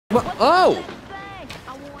Oh!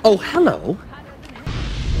 Oh, hello.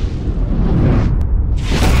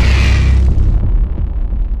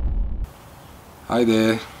 Hi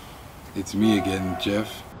there, it's me again,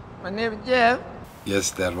 Jeff. My name is Jeff.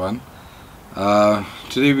 Yes, that one.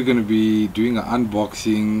 Today we're going to be doing an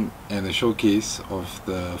unboxing and a showcase of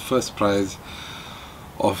the first prize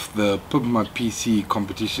of the Pimp PC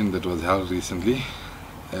competition that was held recently.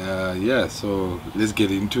 Yeah, so let's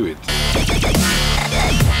get into it.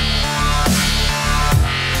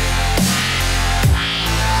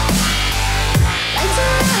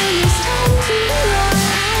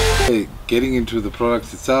 Okay, getting into the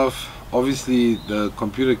products itself, obviously the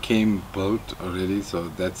computer came built already, so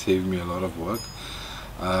that saved me a lot of work.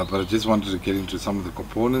 But I just wanted to get into some of the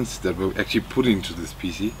components that were actually put into this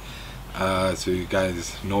PC, so you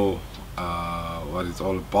guys know what it's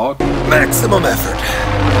all about. Maximum effort.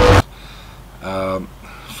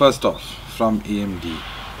 First off, from AMD,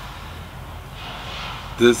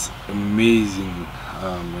 this amazing,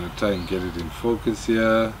 I'm going to try and get it in focus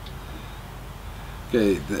here.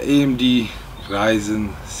 Okay, the AMD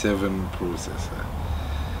Ryzen 7 processor.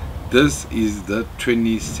 This is the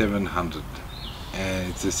 2700 and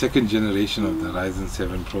it's the second generation of the Ryzen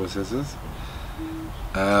 7 processors.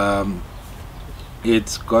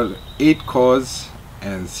 It's got 8 cores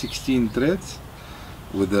and 16 threads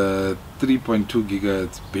with a 3.2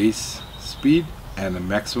 gigahertz base speed and a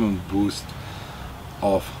maximum boost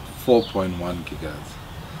of 4.1 gigahertz.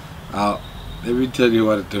 Let me tell you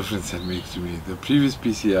what a difference that makes to me. The previous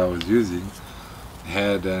PC I was using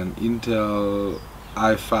had an Intel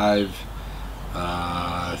i5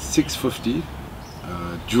 650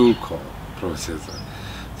 dual core processor.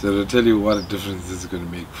 So to tell you what a difference this is going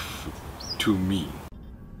to make to me.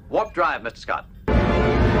 Warp drive, Mr. Scott.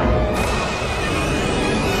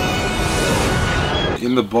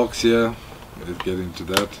 In the box here, let's get into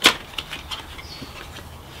that.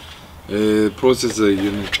 Processor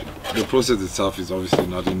unit. The processor itself is obviously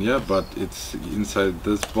not in here, but it's inside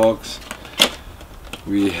this box.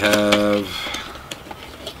 We have,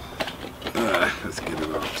 let's get it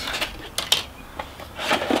out.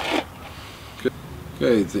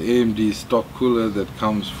 Okay, it's the AMD stock cooler that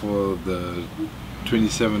comes for the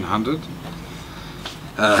 2700.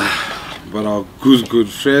 But our good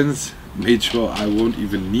friends made sure I won't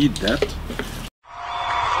even need that,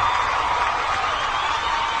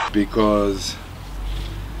 because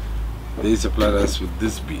they supplied us with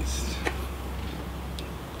this beast.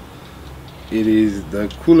 It is the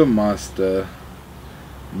Cooler Master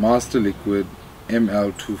Liquid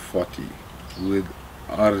ML240 with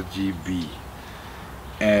RGB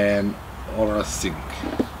and Aura Sync.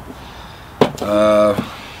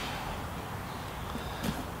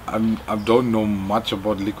 I don't know much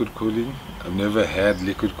about liquid cooling. I've never had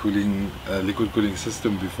liquid cooling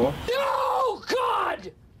system before. No,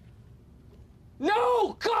 God!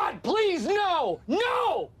 No, God, please, no!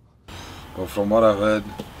 No! But from what I've heard,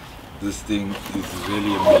 this thing is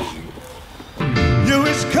really amazing. You're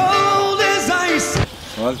as cold as ice!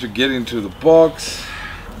 Once we get into the box,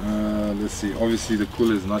 let's see, obviously the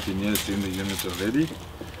cooler is not in here, it's in the unit already.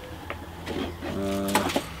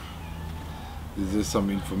 These are some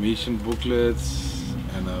information booklets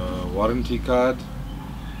and a warranty card.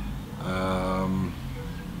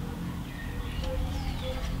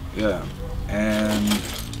 Yeah, and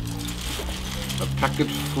a packet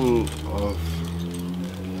full of,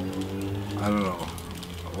 I don't know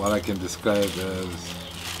what I can describe as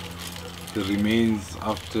the remains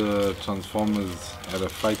after Transformers had a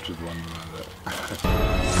fight with one another.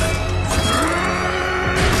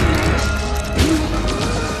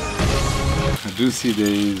 I do see there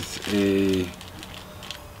is a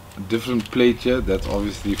different plate here. That's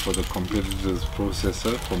obviously for the competitor's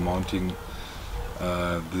processor for mounting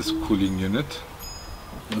this cooling unit.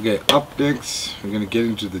 Okay, up next we're going to get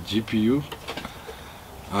into the GPU.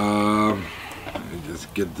 Let me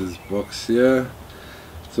just get this box here.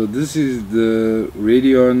 So this is the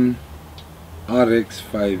Radeon RX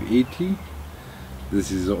 580.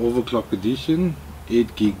 This is the overclock edition,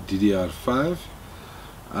 8 gig DDR5,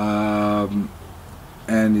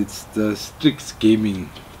 and it's the Strix Gaming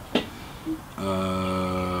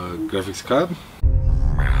graphics card.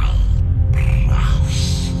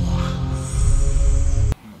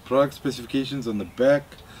 Product specifications on the back.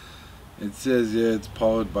 It says here it's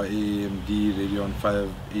powered by AMD Radeon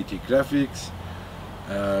 580 graphics.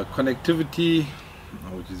 Connectivity,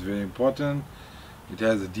 which is very important. It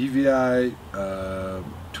has a DVI,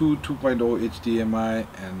 2.0 HDMI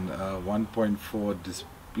and 1.4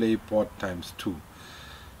 display port times 2.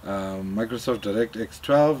 Microsoft DirectX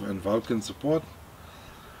 12 and Vulkan support.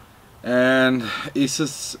 And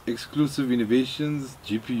Asus exclusive innovations,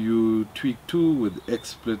 GPU Tweak 2 with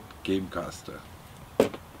XSplit Gamecaster.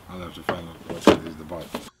 I'll have to find out what that is about.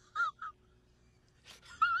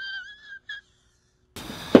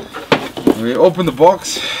 When we open the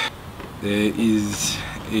box, there is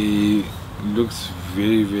looks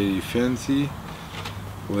very fancy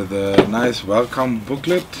with a nice welcome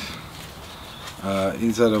booklet,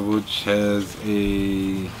 inside of which has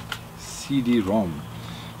a CD-ROM.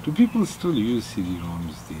 Do people still use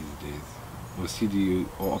CD-ROMs these days? Or CD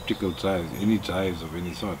or optical drives, any drives of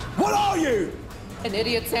any sort? What are you? An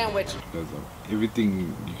idiot sandwich. Because of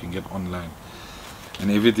everything you can get online and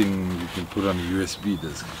everything you can put on a USB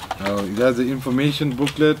disk. Now it has the information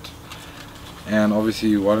booklet and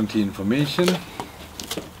obviously warranty information,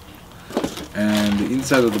 and the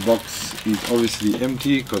inside of the box is obviously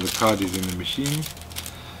empty because the card is in the machine.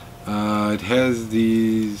 It has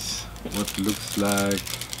these, what looks like,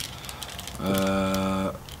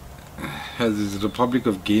 has this Republic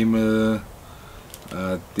of Gamer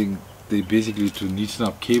thing. They basically to neaten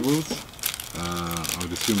up cables. I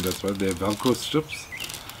would assume that's what they're Velcro strips.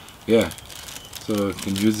 Yeah, so you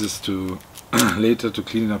can use this to later to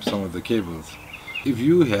clean up some of the cables. If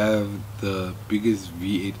you have the biggest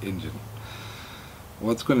V8 engine,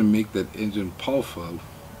 what's going to make that engine powerful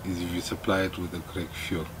is if you supply it with the correct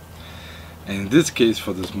fuel. And in this case,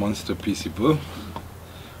 for this monster PC build,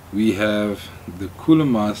 we have the Cooler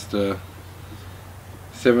Master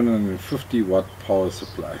 750 watt power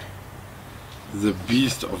supply. The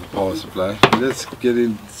beast of a power supply. Let's get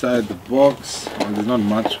inside the box. Well, there's not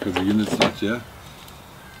much because the unit's not here.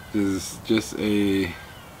 There's just a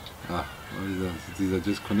what is that? These are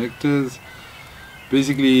just connectors.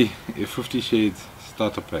 Basically a 50 shades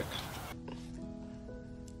starter pack.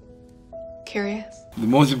 Curious? The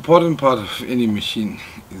most important part of any machine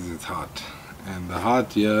is its heart, and the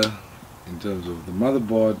heart here in terms of the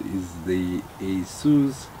motherboard is the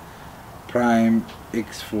Asus Prime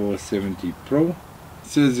X470 Pro. It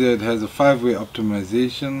says here it has a 5-way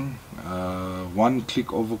optimization, 1-click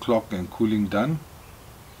overclock and cooling done.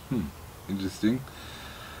 Interesting.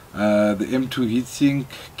 The M2 heatsink,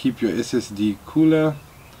 keep your SSD cooler,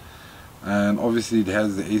 and obviously it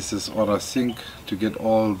has the Asus Aura Sync to get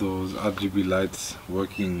all those RGB lights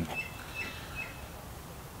working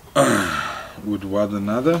with one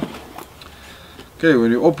another. Okay,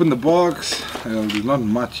 when you open the box, there's not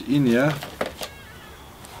much in here.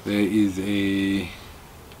 There is a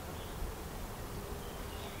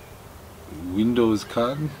Windows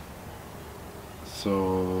card.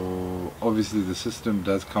 So obviously the system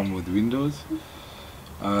does come with Windows.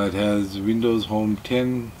 It has Windows Home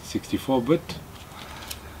 10 64-bit.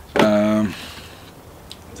 There's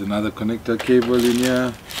another connector cable in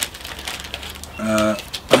here.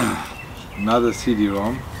 Another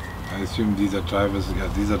CD-ROM. I assume these are drivers. Yeah,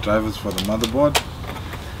 these are drivers for the motherboard.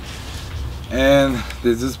 And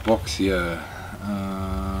there's this box here.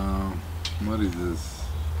 What is this?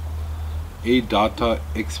 ADATA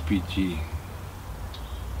XPG.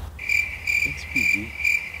 XPG?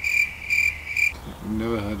 I've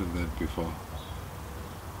never heard of that before.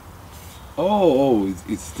 Oh,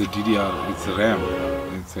 it's the DDR, it's the RAM.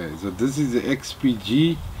 So this is the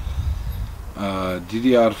XPG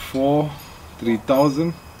DDR4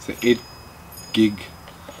 3000. It's an 8 gig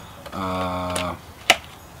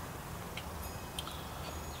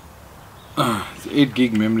it's 8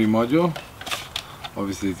 gig memory module.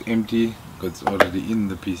 Obviously it's empty because it's already in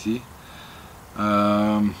the PC.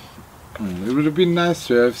 It would have been nice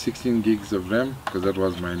to have 16 gigs of RAM because that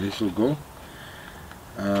was my initial goal.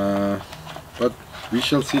 But we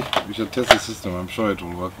shall see. We shall test the system. I'm sure it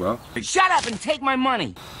will work well. Shut up and take my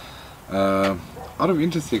money. Out of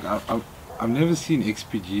interest, I've never seen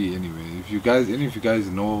XPG anyway. If you guys, any of you guys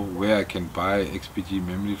know where I can buy XPG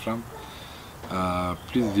memory from,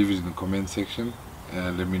 please leave it in the comment section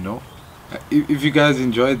and let me know. If you guys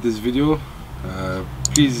enjoyed this video,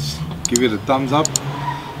 please give it a thumbs up,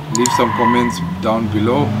 leave some comments down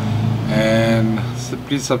below, and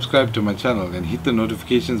please subscribe to my channel and hit the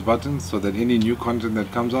notifications button so that any new content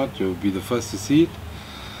that comes out, you'll be the first to see it.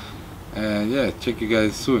 And yeah, check you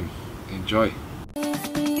guys soon. Enjoy.